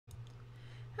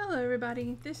Hello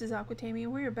everybody, this is Aquatami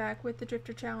and we are back with the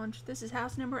Drifter Challenge. This is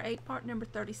house number 8, part number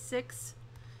 36.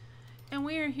 And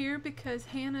we are here because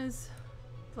Hannah's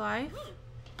life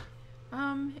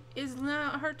is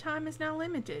now, her time is now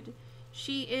limited.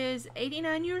 She is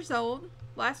 89 years old.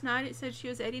 Last night it said she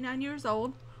was 89 years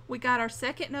old. We got our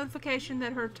second notification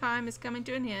that her time is coming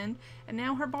to an end, and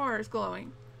now her bar is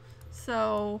glowing.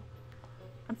 So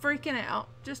I'm freaking out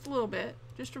just a little bit,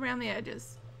 just around the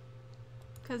edges,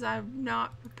 because I'm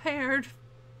not prepared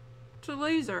to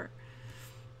lose her.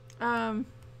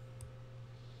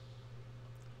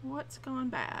 What's gone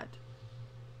bad?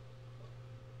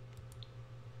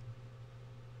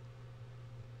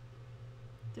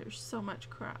 There's so much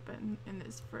crap in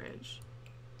this fridge.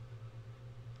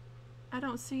 I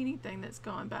don't see anything that's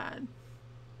gone bad.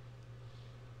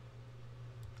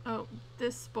 Oh,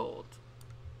 this spoiled.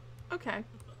 Okay.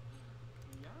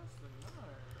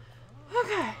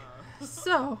 Okay.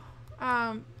 So,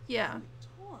 yeah.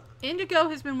 Indigo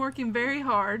has been working very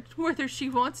hard, whether she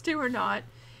wants to or not.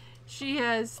 She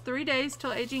has 3 days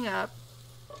till aging up.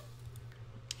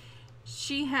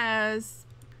 She has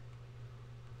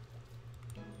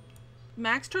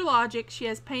maxed her logic. She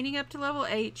has painting up to level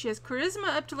 8. She has charisma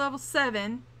up to level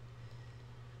 7.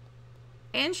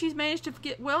 And she's managed to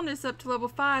get wellness up to level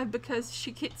 5 because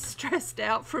she gets stressed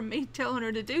out from me telling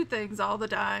her to do things all the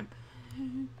time.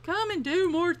 Come and do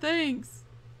more things.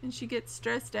 And she gets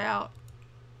stressed out.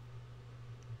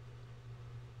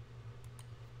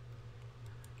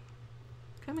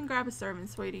 Come and grab a serving,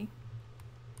 sweetie.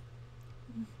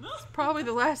 It's probably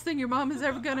the last thing your mom is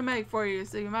ever going to make for you,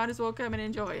 so you might as well come and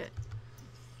enjoy it.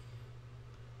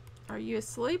 Are you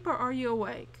asleep or are you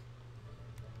awake?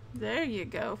 There you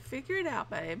go. Figure it out,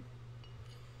 babe.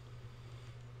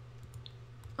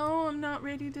 Oh, I'm not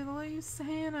ready to lose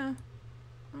Hannah.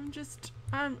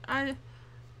 I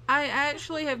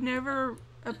actually have never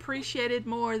appreciated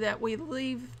more that we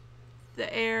leave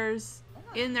the heirs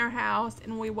in their house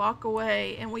and we walk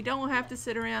away and we don't have to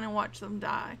sit around and watch them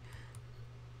die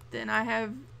than I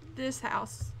have this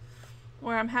house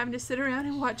where I'm having to sit around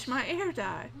and watch my heir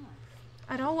die.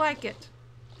 I don't like it.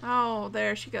 Oh,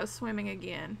 there she goes swimming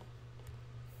again.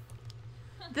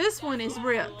 This one is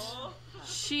ripped.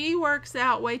 She works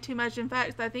out way too much. In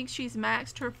fact, I think she's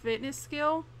maxed her fitness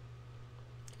skill.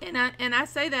 And I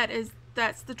say that as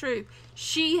that's the truth.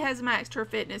 She has maxed her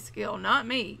fitness skill, not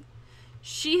me.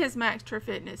 She has maxed her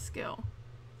fitness skill.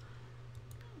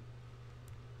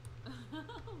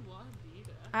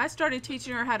 I started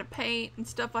teaching her how to paint and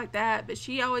stuff like that, but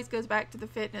she always goes back to the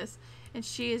fitness, and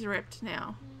she is ripped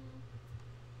now.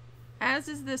 As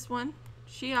is this one.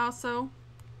 She also,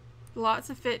 lots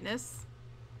of fitness.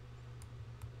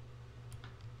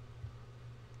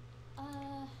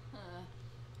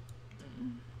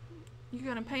 You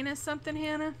gonna paint us something,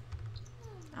 Hannah?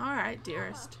 Alright,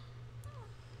 dearest.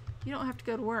 You don't have to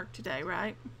go to work today,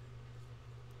 right?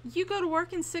 You go to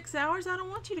work in 6 hours? I don't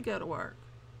want you to go to work.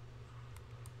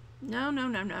 No, no,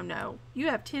 no, no, no. You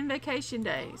have 10 vacation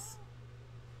days.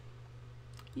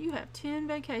 You have 10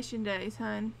 vacation days,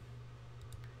 hun.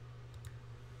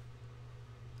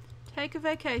 Take a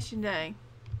vacation day.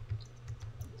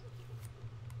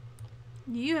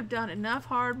 You have done enough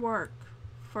hard work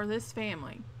for this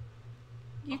family.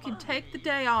 You can take the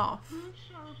day off.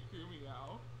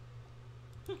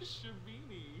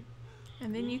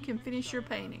 And then you can finish your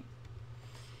painting.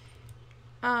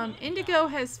 Indigo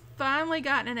has finally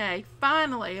gotten an A.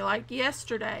 Finally, like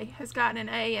yesterday, has gotten an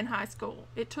A in high school.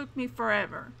 It took me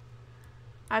forever.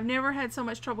 I've never had so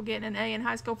much trouble getting an A in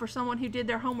high school for someone who did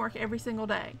their homework every single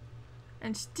day.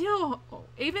 And still,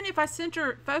 even if I sent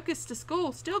her focused to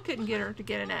school, still couldn't get her to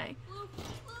get an A.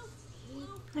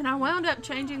 And I wound up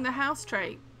changing the house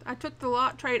trait. I took the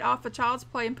lot trait off of Child's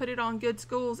Play and put it on Good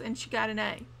Schools, and she got an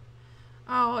A.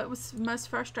 Oh, it was the most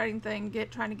frustrating thing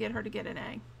trying to get her to get an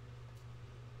A.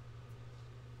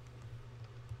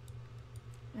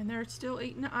 And they're still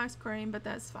eating the ice cream, but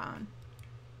that's fine.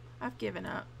 I've given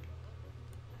up.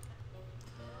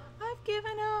 I've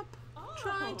given up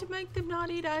trying to make them not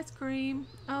eat ice cream.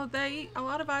 Oh, they eat a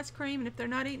lot of ice cream, and if they're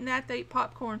not eating that, they eat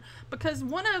popcorn. Because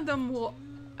one of them will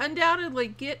undoubtedly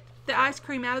get the ice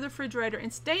cream out of the refrigerator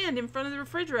and stand in front of the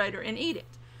refrigerator and eat it.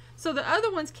 So the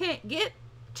other ones can't get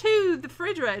to the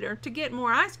refrigerator to get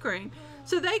more ice cream.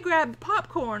 So they grab the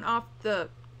popcorn off the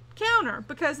counter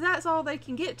because that's all they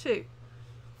can get to.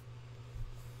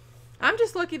 I'm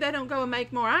just lucky they don't go and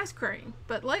make more ice cream.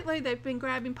 But lately they've been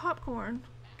grabbing popcorn,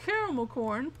 caramel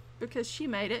corn, because she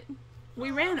made it. We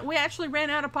actually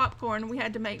ran out of popcorn and we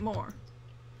had to make more.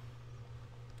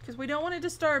 Because we don't want to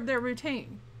disturb their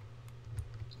routine.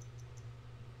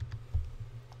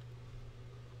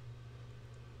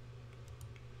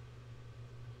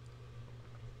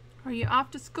 Are you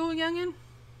off to school, youngin?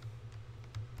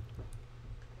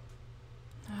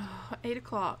 8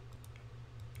 o'clock.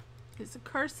 It's a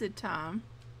cursed time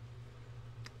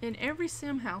in every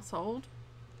sim household.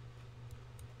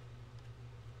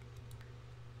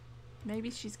 Maybe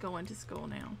she's going to school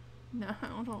now.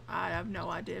 No, I have no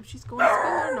idea if she's going to school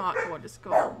or not going to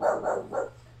school.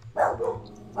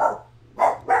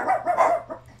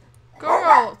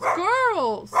 Girls!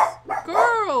 Girls!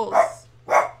 Girls!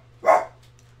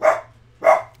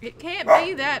 It can't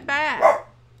be that bad.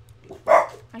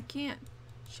 I can't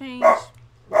change.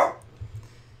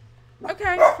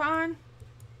 Okay, fine.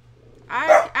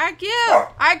 I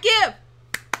give.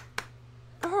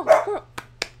 Girl.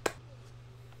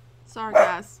 Sorry,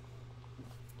 guys.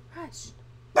 Hush.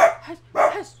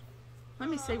 Let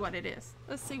me see what it is.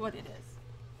 Let's see what it is.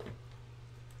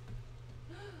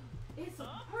 It's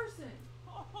a person.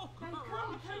 They come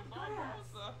and cut the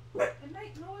grass and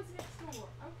make noise next door.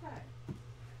 Okay.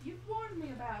 You've warned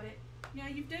me about it. Now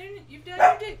you've done your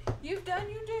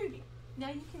duty. Now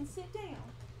you can sit down.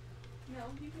 No,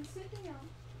 you can sit down.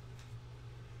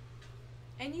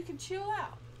 And you can chill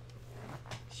out.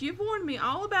 You've warned me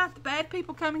all about the bad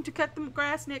people coming to cut the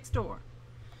grass next door.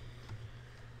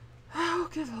 Oh,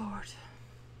 good Lord.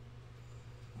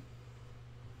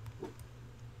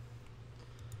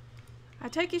 I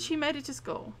take it she made it to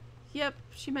school. Yep,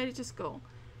 she made it to school.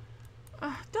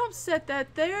 Don't set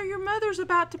that there. Your mother's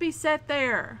about to be set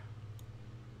there.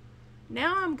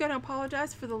 Now I'm going to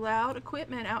apologize for the loud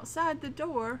equipment outside the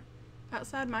door,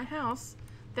 outside my house,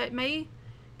 that may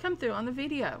come through on the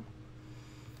video.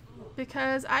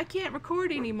 Because I can't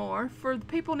record anymore for the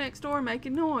people next door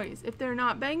making noise. If they're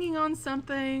not banging on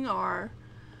something or...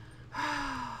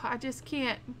 I just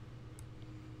can't.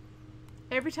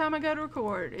 Every time I go to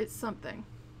record, it's something.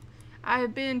 I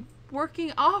have been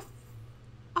working off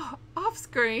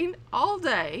screen all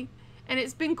day, and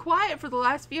it's been quiet for the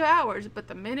last few hours, but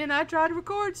the minute I try to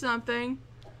record something...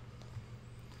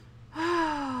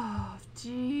 Oh,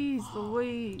 jeez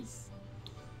Louise.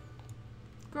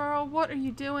 Girl, what are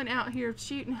you doing out here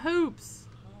shooting hoops?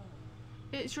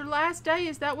 It's your last day.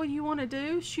 Is that what you want to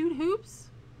do? Shoot hoops?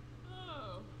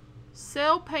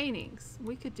 Sell paintings.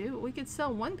 We could do it. We could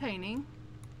sell one painting.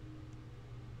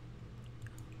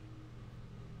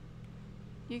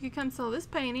 You could come sell this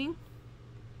painting.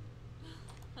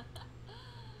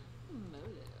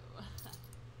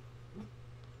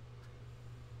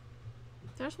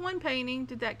 There's one painting.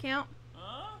 Did that count?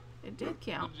 It did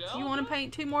count. Do you want to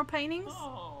paint 2 more paintings?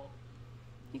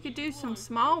 You could do some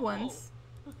small ones.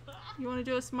 You want to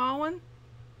do a small one?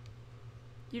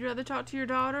 You'd rather talk to your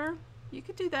daughter? You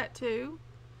could do that too.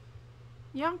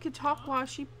 Y'all could talk while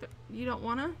she... You don't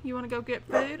want to? You want to go get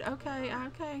food? Okay.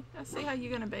 I see how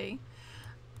you're going to be.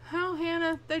 Oh,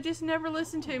 Hannah, they just never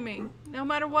listen to me. No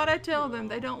matter what I tell them,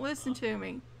 they don't listen to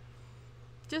me.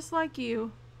 Just like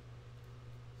you.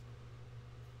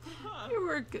 You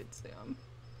were a good sim.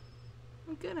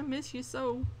 I'm gonna miss you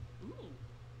so.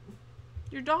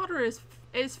 Your daughter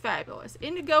is fabulous.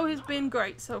 Indigo has been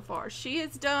great so far. She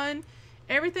has done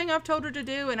everything I've told her to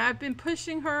do, and I've been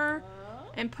pushing her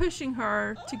and pushing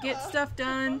her to get stuff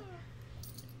done,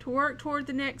 to work toward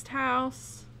the next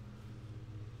house.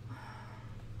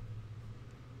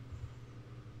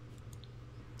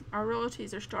 Our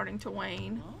royalties are starting to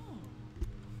wane.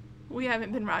 We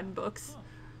haven't been writing books.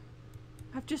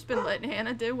 I've just been letting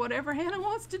Hannah do whatever Hannah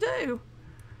wants to do.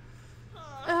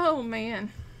 Oh, man.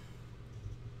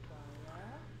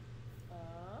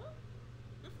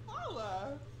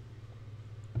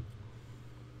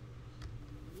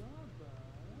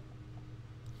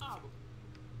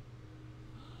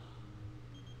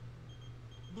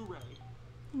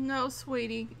 No,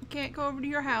 sweetie. Can't go over to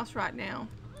your house right now.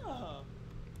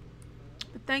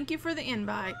 But thank you for the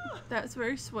invite. That's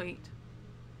very sweet.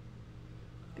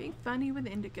 Be funny with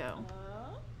Indigo.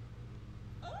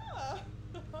 Oh,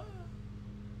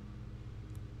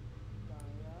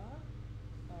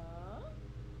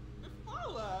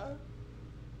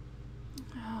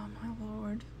 my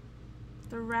Lord.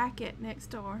 The racket next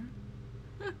door.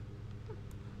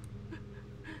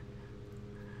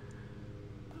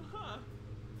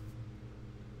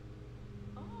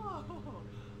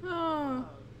 Oh,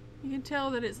 you can tell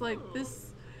that it's like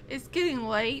this. It's getting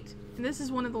late, and this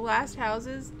is one of the last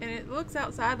houses, and it looks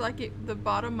outside like the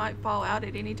bottom might fall out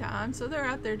at any time. So they're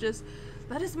out there just,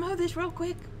 let us mow this real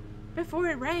quick before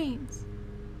it rains.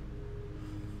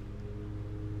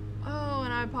 Oh,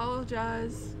 and I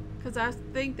apologize because I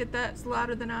think that that's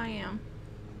louder than I am,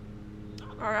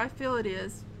 or I feel it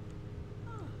is.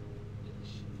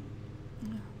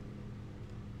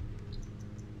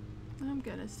 I'm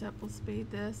gonna step speed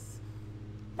this.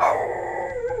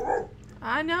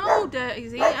 I know,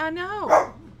 Daisy. I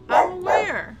know. I'm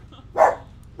aware.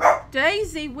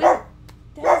 Daisy, we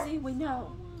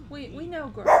know. We know,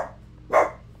 girl.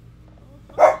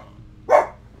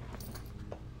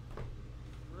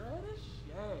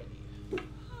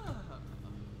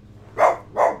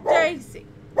 Daisy.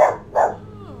 Hannah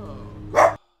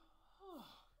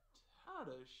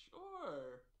Shea.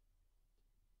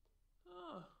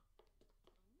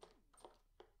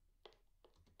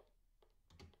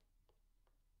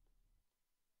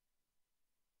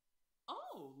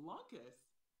 Oh, Lucas.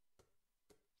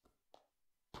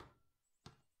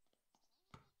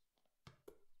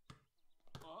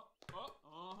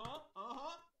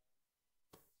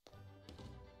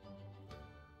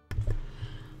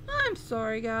 I'm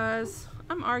sorry, guys.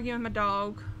 I'm arguing with my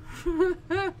dog.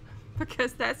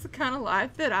 Because that's the kind of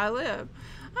life that I live.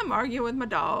 I'm arguing with my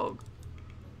dog.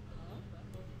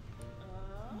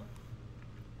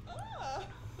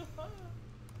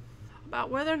 About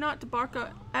whether or not to bark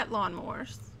at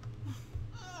lawnmowers.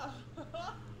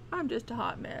 I'm just a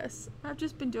hot mess. I've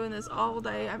just been doing this all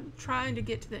day. I'm trying to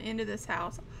get to the end of this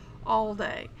house all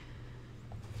day.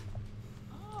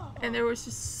 And there was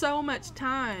just so much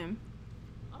time.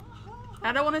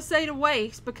 I don't want to say to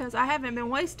waste because I haven't been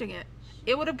wasting it.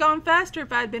 It would have gone faster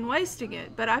if I'd been wasting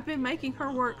it, but I've been making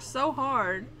her work so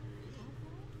hard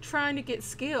trying to get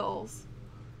skills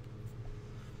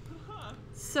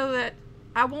so that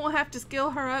I won't have to skill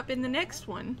her up in the next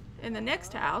one, in the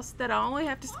next house, that I only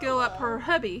have to skill up her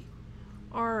hubby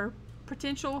or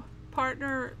potential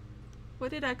partner. What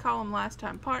did I call him last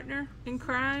time? Partner in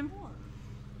crime?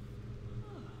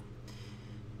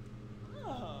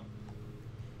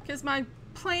 Because my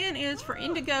plan is for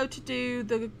Indigo to do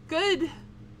the good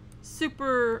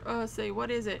super, let's see,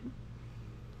 what is it?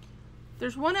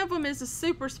 There's one of them is a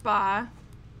super spy,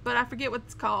 but I forget what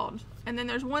it's called. And then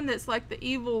there's one that's like the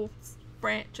evil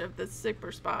branch of the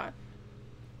super spy.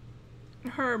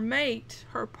 Her mate,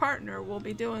 her partner, will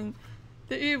be doing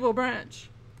the evil branch.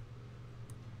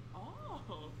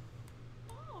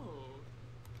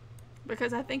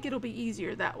 Because I think it'll be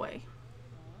easier that way.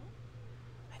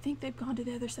 I think they've gone to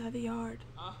the other side of the yard.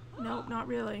 Nope, not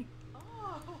really.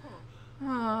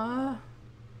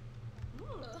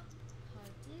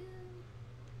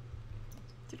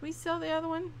 Did we sell the other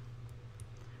one?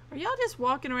 Are y'all just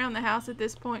walking around the house at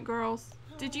this point, girls?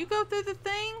 Did you go through the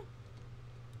thing?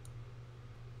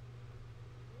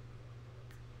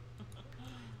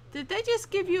 Did they just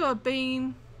give you a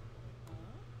bean?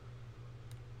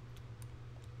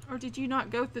 Or did you not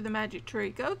go through the magic tree?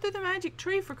 Go through the magic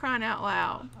tree, for crying out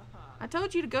loud. I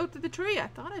told you to go through the tree. I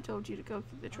thought I told you to go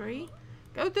through the tree.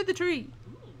 Go through the tree.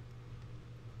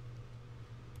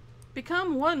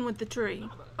 Become one with the tree.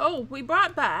 Oh, we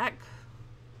brought back.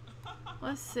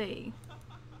 Let's see.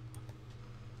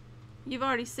 You've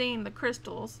already seen the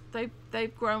crystals.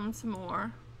 They've grown some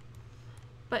more.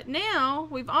 But now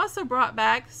we've also brought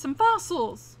back some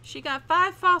fossils. She got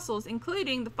 5 fossils,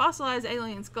 including the fossilized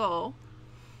alien skull,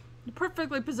 the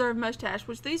perfectly preserved mustache,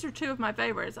 which these are 2 of my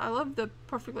favorites. I love the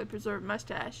perfectly preserved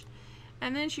mustache.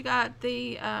 And then she got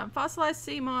the fossilized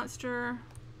sea monster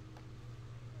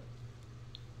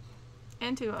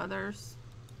and 2 others.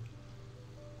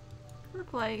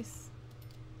 Replace.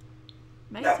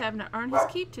 Mate's having to earn his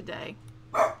keep today.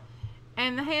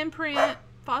 And the handprint,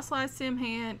 fossilized sim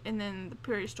hand, and then the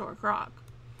prehistoric rock.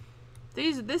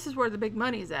 This is where the big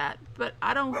money's at, but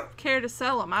I don't care to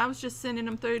sell them. I was just sending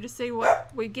them through to see what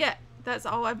we get. That's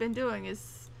all I've been doing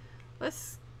is,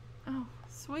 oh,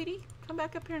 sweetie, come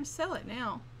back up here and sell it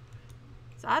now.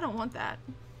 So I don't want that.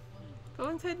 Go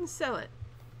ahead and sell it.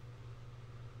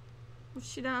 Was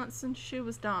she dancing? She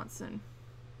was dancing.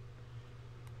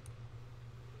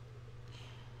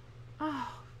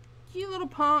 Oh, you little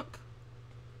punk.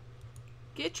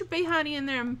 Get your bee honey in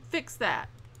there and fix that.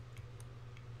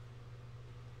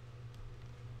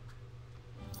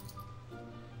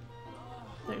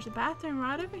 There's a bathroom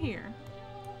right over here.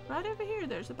 Right over here,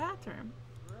 there's a bathroom.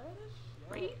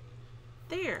 Right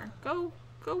there. Go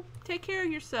take care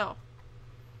of yourself.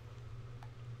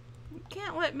 You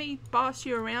can't let me boss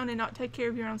you around and not take care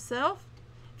of your own self.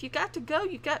 If you got to go,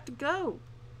 you got to go.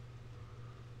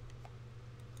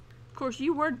 Of course,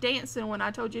 you were dancing when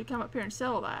I told you to come up here and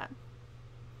sell that.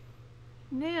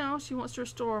 Now she wants to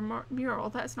restore a mural.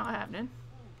 That's not happening.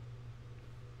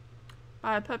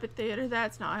 Buy a puppet theater.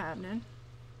 That's not happening.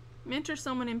 Mentor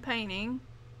someone in painting.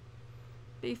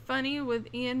 Be funny with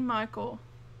Ian Michael.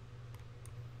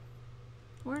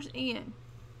 Where's Ian?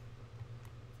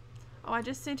 Oh, I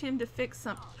just sent him to fix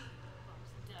something.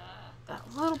 That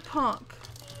little punk.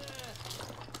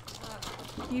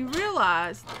 you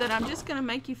realize that I'm just gonna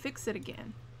make you fix it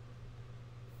again.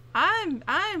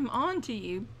 I'm on to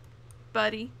you,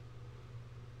 buddy.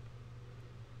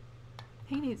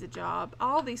 He needs a job.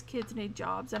 All these kids need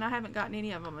jobs, and I haven't gotten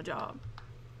any of them a job.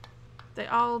 They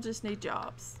all just need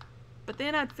jobs. But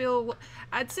then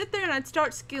I'd sit there and I'd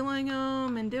start skilling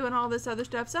them and doing all this other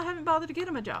stuff, so I haven't bothered to get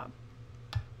them a job.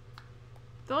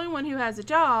 The only one who has a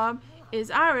job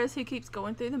is Iris, who keeps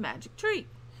going through the magic tree.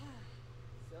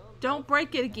 Don't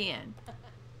break it again.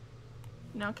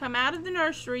 Now come out of the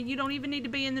nursery. You don't even need to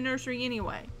be in the nursery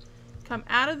anyway. Come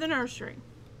out of the nursery.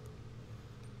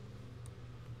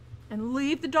 And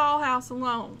leave the dollhouse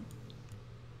alone.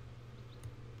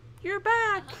 You're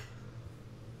back.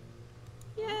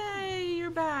 Yay,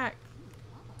 you're back.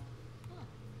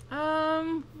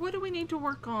 What do we need to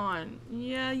work on?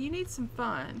 Yeah, you need some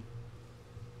fun.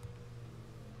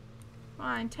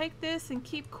 Fine, take this and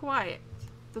keep quiet.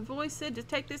 The voice said to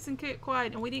take this and keep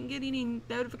quiet, and we didn't get any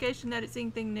notification that it's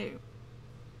anything new.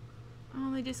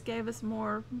 Oh, they just gave us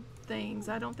more things.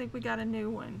 I don't think we got a new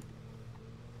one.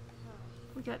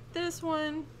 We got this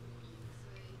one,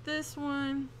 that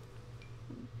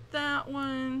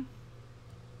one,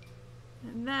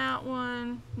 and that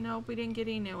one. Nope, we didn't get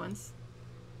any new ones.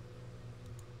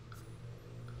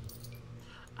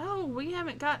 Oh, we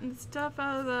haven't gotten the stuff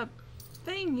out of the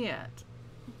thing yet.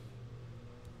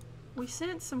 We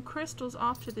sent some crystals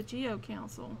off to the Geo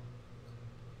Council.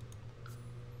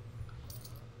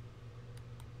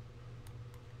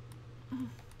 Let's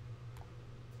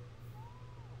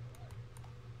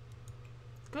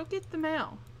go get the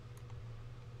mail.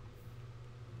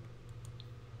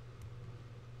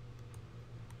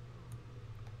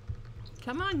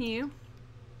 Come on, you.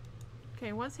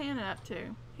 Okay, what's Hannah up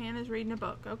to? Hannah's reading a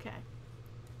book. Okay.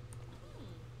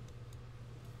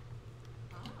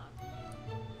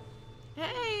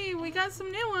 Hey, we got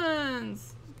some new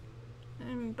ones.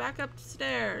 And back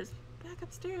upstairs. Back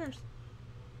upstairs.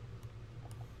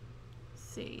 Let's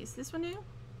see, is this one new?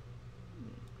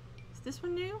 Is this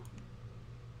one new?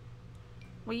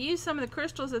 We used some of the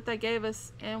crystals that they gave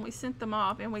us and we sent them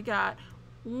off, and we got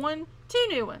two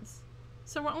new ones.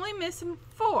 So we're only missing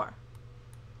 4.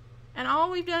 And all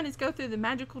we've done is go through the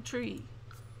magical tree.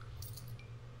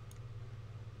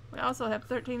 We also have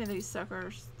 13 of these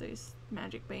suckers, these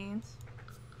magic beans.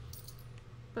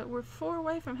 But we're 4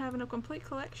 away from having a complete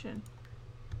collection.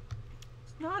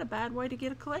 It's not a bad way to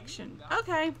get a collection.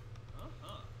 Okay.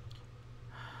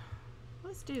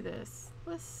 Let's do this.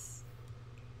 Let's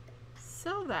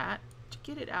sell that to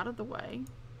get it out of the way.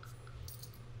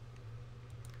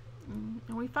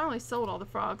 And we finally sold all the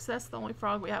frogs. That's the only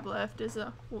frog we have left, is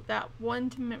that one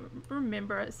to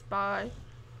remember us by.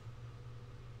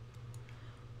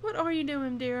 What are you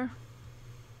doing, dear?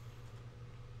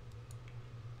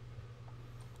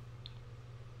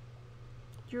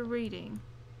 You're reading.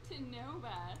 Didn't know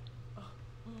that.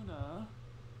 Una.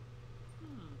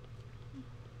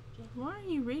 Why are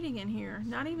you reading in here?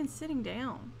 Not even sitting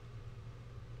down.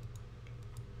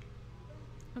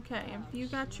 Okay, have you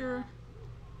got your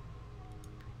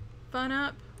fun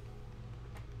up?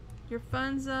 Your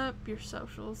fun's up. Your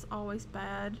social's always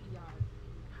bad.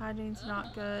 Hygiene's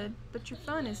not good. But your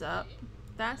fun is up.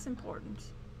 That's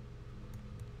important.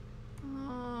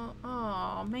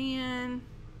 Oh man.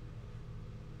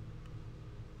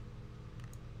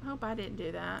 I hope I didn't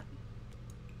do that.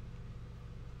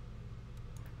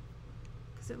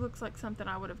 Because it looks like something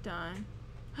I would have done.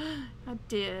 I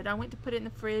did. I went to put it in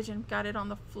the fridge and got it on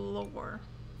the floor.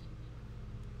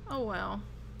 Oh well.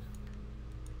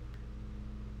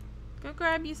 Go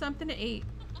grab you something to eat.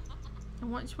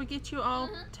 And once we get you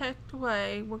all tucked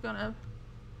away, we're gonna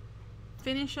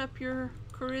finish up your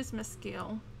charisma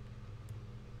skill.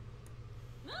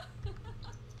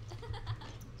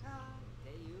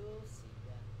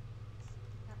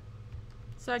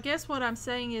 So I guess what I'm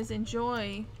saying is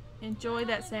enjoy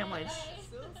that sandwich.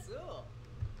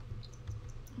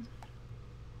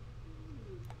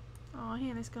 Oh,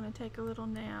 Hannah's gonna take a little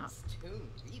nap.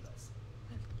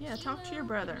 Yeah, talk to your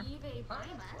brother.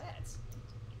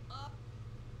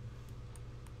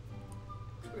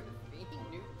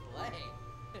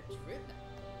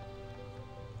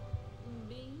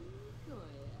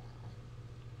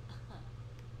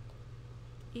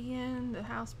 Ian, the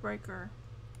housebreaker.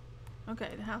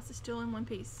 Okay, the house is still in one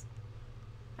piece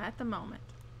at the moment.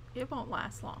 It won't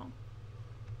last long.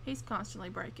 He's constantly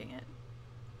breaking it.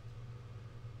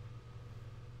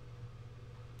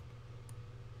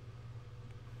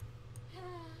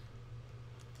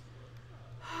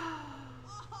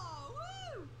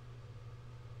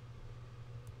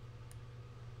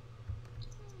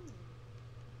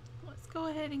 Let's go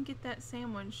ahead and get that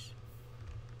sandwich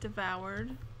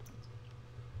devoured.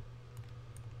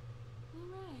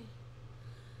 Alright.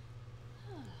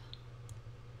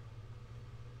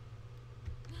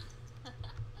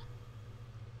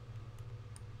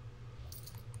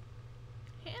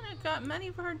 Hannah got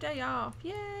money for her day off.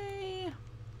 Yay!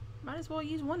 Might as well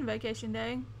use one vacation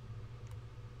day,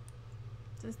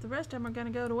 since the rest of them are going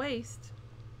to go to waste.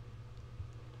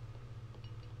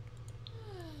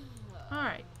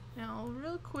 Alright, now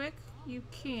real quick, you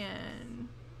can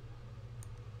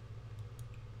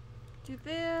do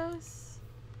this,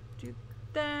 do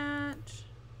that,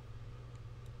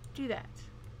 do that.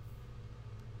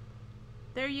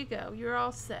 There you go, you're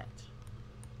all set.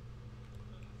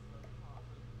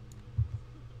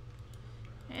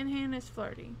 And Hannah's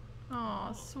flirty.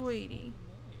 Aw, sweetie.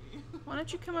 Why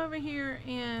don't you come over here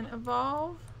and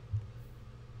evolve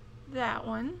that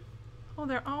one? Oh,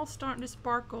 they're all starting to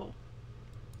sparkle.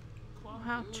 Oh,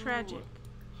 how tragic.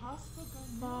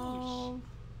 Evolve.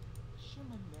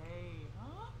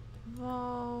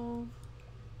 Evolve.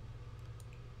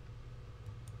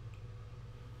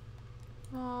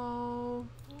 Evolve.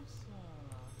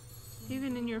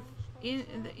 Even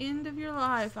in the end of your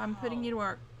life, I'm putting you to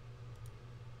work.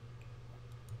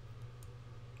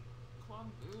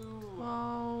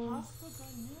 Evolve.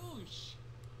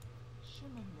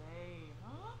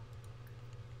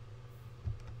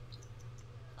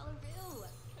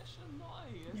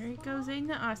 There he goes eating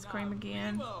the ice cream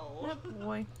again. That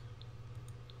boy.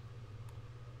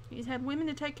 He's had women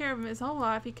to take care of him his whole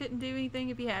life. He couldn't do anything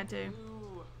if he had to.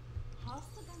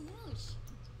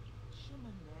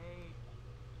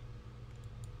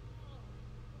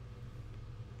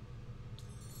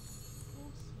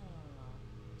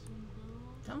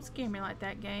 Don't scare me like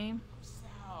that, game.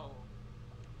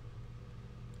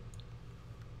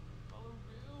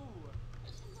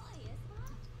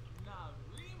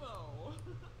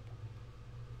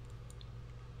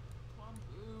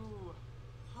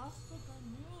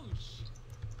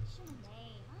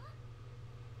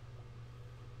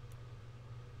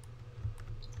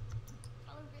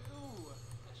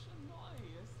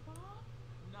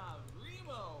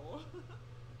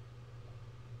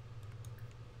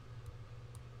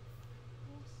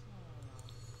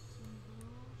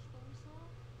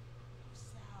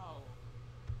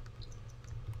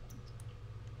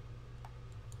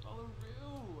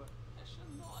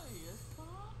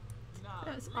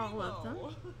 That's all of them.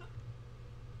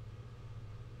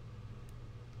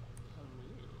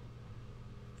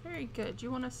 Very good.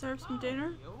 You want to serve some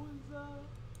dinner?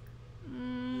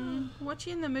 What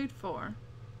you in the mood for?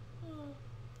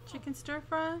 Chicken stir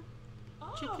fry?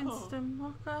 Chicken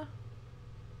stomaka?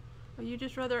 Or you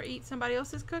just rather eat somebody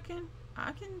else's cooking?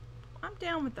 I'm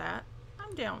down with that.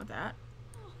 I'm down with that.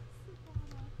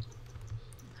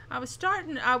 I was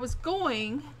going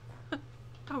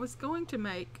to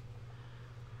make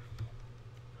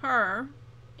her,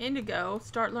 Indigo,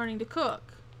 start learning to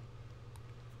cook.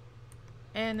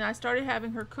 And I started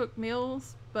having her cook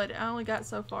meals, but I only got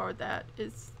so far with that.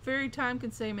 It's very time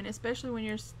consuming, especially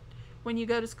when you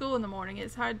go to school in the morning.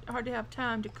 It's hard to have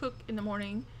time to cook in the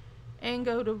morning and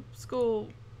go to school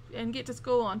and get to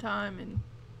school on time. And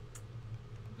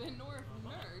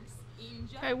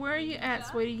okay, where are you at,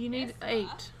 sweetie? You need 8.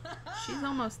 She's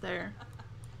almost there.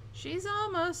 She's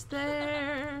almost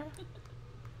there.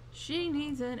 She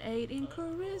needs an 8 in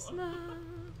charisma.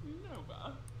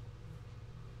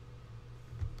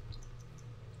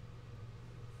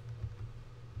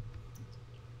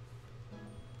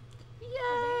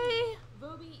 Yay!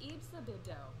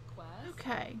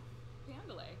 Okay.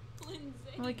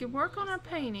 Well, we can work on our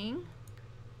painting.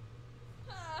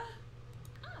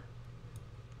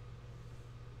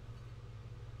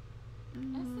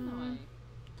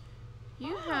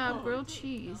 You have grilled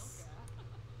cheese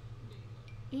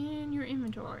in your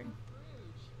inventory.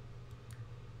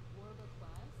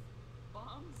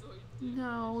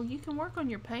 No, you can work on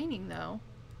your painting though.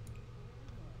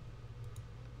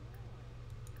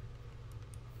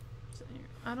 So,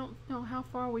 I don't know how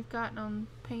far we've gotten on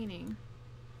painting.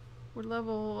 We're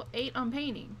level 8 on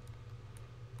painting.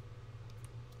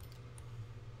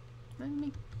 Let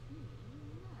me...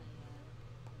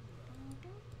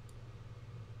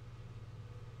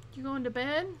 You going to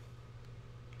bed?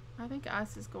 I think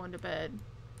Ice is going to bed.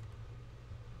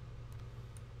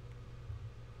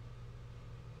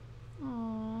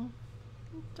 Aww,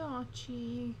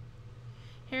 Dotchie.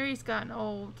 Harry's gotten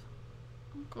old.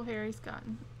 Uncle Harry's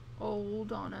gotten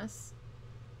old on us.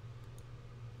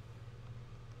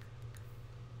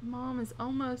 Mom is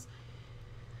almost...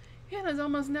 Hannah's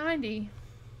almost 90.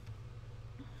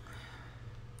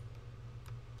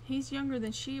 He's younger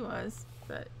than she was,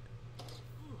 but...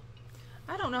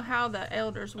 I don't know how the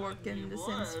elders worked in The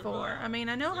Sims 4. I mean,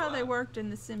 I know how they worked in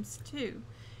The Sims 2.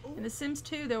 In The Sims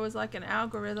 2, there was like an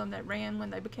algorithm that ran when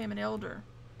they became an elder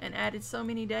and added so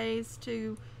many days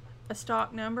to a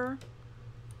stock number,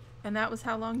 and that was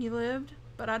how long you lived.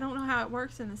 But I don't know how it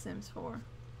works in The Sims 4.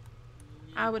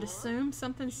 I would assume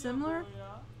something similar.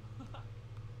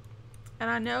 And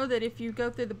I know that if you go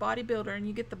through the bodybuilder and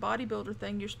you get the bodybuilder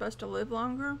thing, you're supposed to live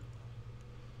longer.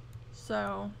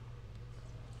 So,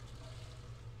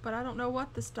 but I don't know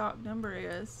what the stock number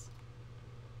is.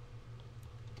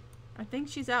 I think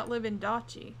she's outliving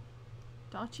Dachi.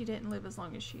 Dachi didn't live as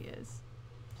long as she is.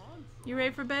 You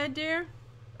ready for bed, dear?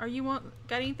 Or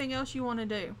got anything else you want to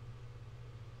do?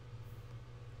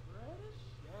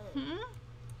 Hmm?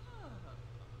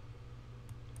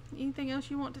 Anything else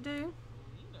you want to do?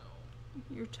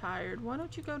 You're tired. Why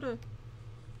don't you go to...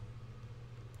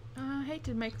 I hate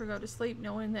to make her go to sleep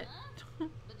knowing that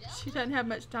she doesn't have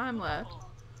much time left.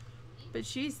 But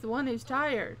she's the one who's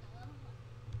tired.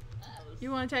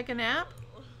 You want to take a nap?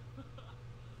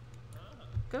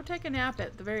 Go take a nap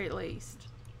at the very least.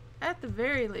 At the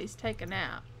very least, take a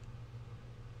nap.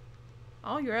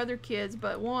 All your other kids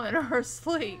but one are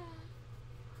asleep.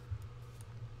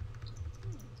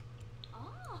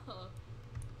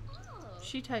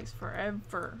 She takes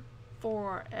forever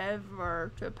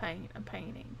to paint a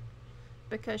painting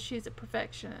because she's a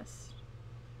perfectionist.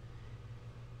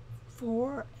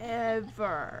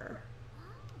 Forever.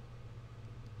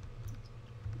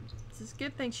 It's a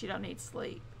good thing she don't need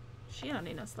sleep. She don't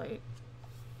need no sleep.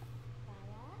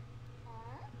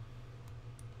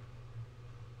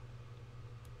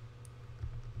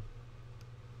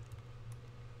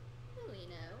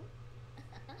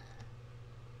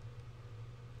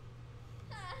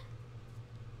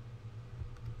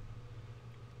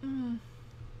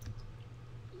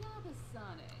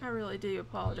 I really do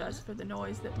apologize for the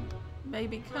noise that may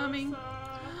be coming.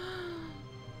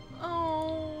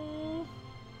 Oh.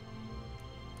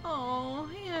 Oh,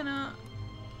 Hannah.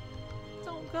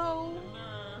 Don't go.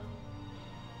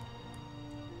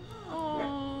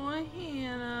 Oh,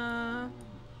 Hannah.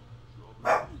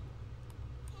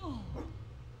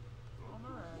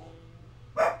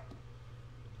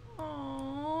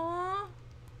 Oh.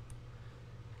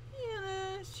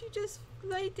 Hannah, she just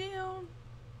laid down.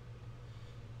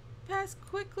 Passed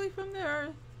quickly from the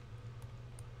earth.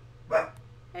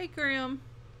 Hey, Grim.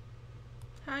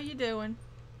 How you doing?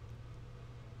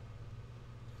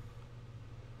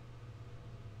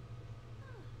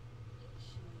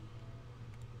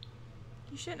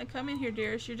 You shouldn't have come in here,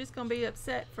 dearest. You're just gonna be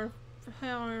upset for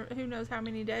who knows how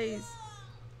many days.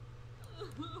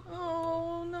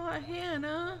 Oh, not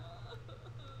Hannah.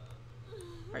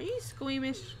 Are you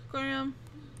squeamish, Grim?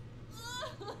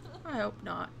 I hope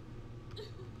not.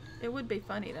 It would be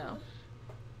funny though.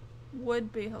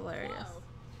 Would be hilarious.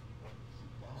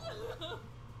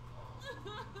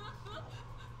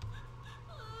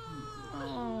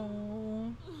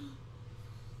 Oh,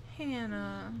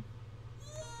 Hannah.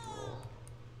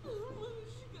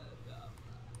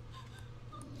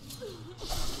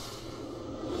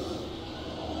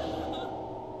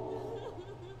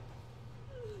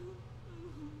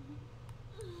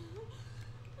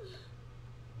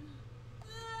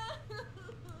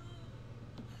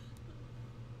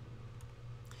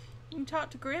 You can talk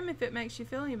to Grim if it makes you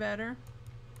feel any better.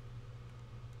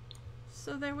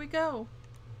 So there we go.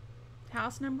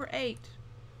 House number 8.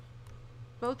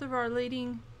 Both of our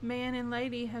leading man and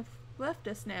lady have left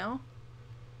us now.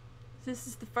 This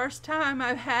is the first time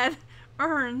I've had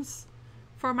urns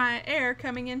for my heir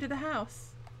coming into the house.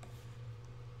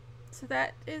 So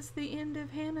that is the end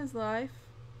of Hannah's life.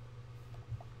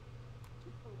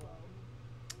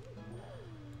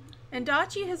 And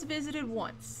Dachi has visited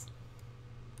once.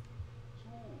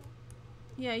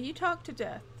 Yeah, you talked to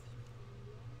Death.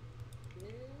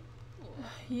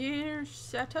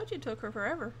 Years. I told you it took her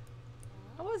forever.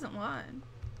 I wasn't lying.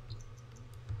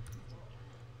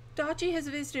 Dachi has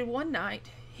visited one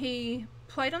night. He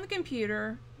played on the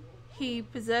computer. He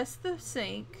possessed the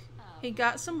sink. He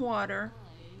got some water.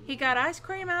 He got ice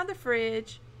cream out of the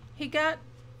fridge. He got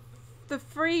the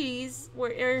freeze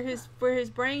where his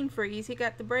brain freeze. He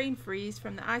got the brain freeze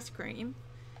from the ice cream,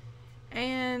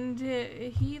 and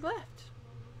he left.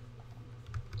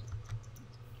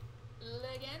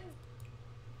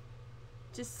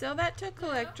 Just sell that to a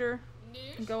collector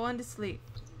and go on to sleep.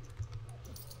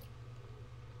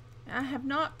 I have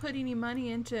not put any money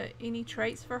into any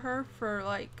traits for her for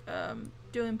like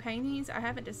doing paintings. I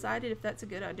haven't decided if that's a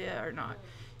good idea or not.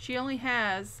 She only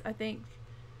has, I think,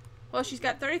 well, she's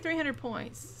got 3,300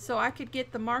 points, so I could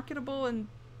get the marketable and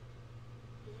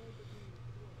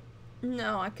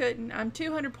No, I couldn't. I'm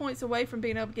 200 points away from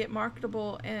being able to get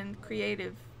marketable and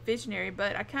creative visionary,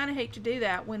 but I kind of hate to do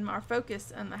that when our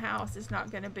focus on the house is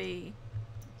not going to be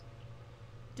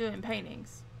doing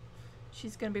paintings.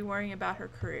 She's going to be worrying about her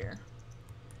career.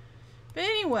 But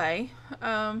anyway,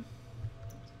 that's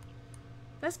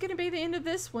going to be the end of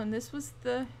this one. This was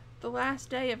the last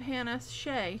day of Hannah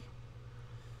Shea.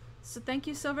 So thank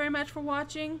you so very much for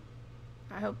watching.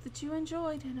 I hope that you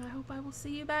enjoyed, and I hope I will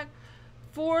see you back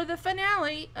for the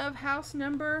finale of house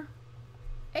number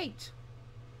 8.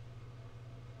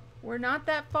 We're not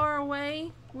that far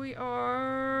away. We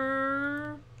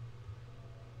are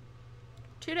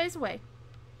 2 days away.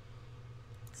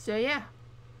 So yeah,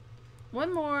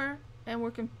 one more and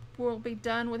we'll be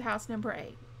done with house number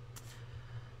 8.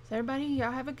 So everybody,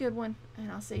 y'all have a good one,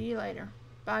 and I'll see you later.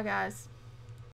 Bye guys.